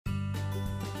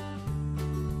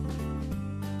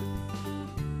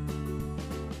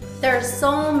There are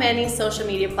so many social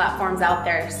media platforms out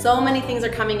there. So many things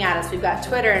are coming at us. We've got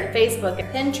Twitter and Facebook, and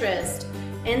Pinterest,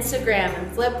 Instagram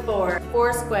and Flipboard,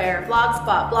 Foursquare,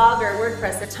 Blogspot, Blogger,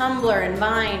 WordPress, Tumblr and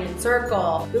Vine and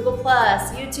Circle, Google+,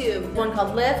 YouTube, one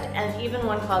called Lyft, and even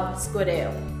one called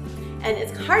Squidoo. And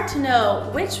it's hard to know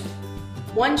which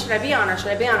one should I be on, or should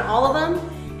I be on all of them?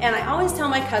 And I always tell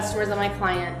my customers and my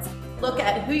clients, look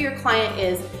at who your client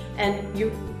is and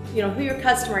you know who your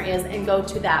customer is, and go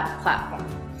to that platform.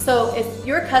 So if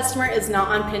your customer is not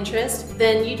on Pinterest,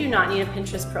 then you do not need a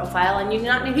Pinterest profile, and you do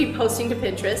not need to be posting to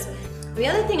Pinterest. The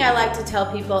other thing I like to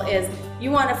tell people is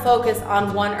you want to focus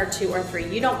on 1 or 2 or 3.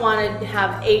 You don't want to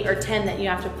have 8 or 10 that you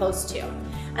have to post to.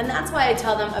 And that's why I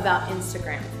tell them about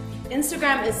Instagram.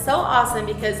 Instagram is so awesome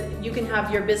because you can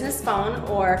have your business phone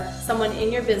or someone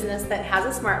in your business that has a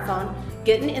smartphone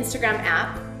get an Instagram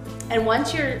app. And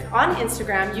once you're on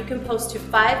Instagram, you can post to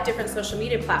 5 different social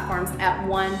media platforms at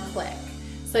 1 click.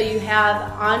 So you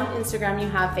have on Instagram, you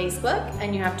have Facebook,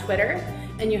 and you have Twitter,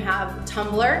 and you have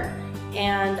Tumblr,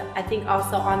 and I think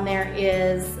also on there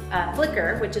is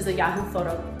Flickr, which is a Yahoo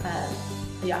photo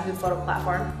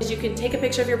platform. You can take a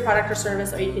picture of your product or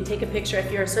service, or you can take a picture,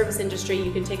 if you're a service industry,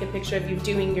 you can take a picture of you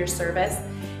doing your service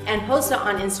and post it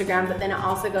on Instagram, but then it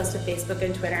also goes to Facebook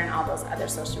and Twitter and all those other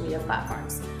social media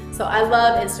platforms. So I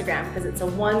love Instagram because it's a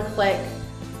 1-click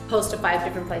post to 5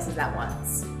 different places at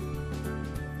once.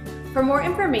 For more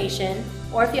information,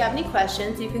 or if you have any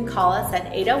questions, you can call us at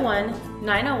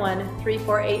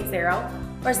 801-901-3480,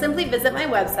 or simply visit my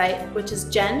website, which is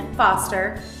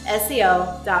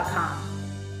jenfosterseo.com.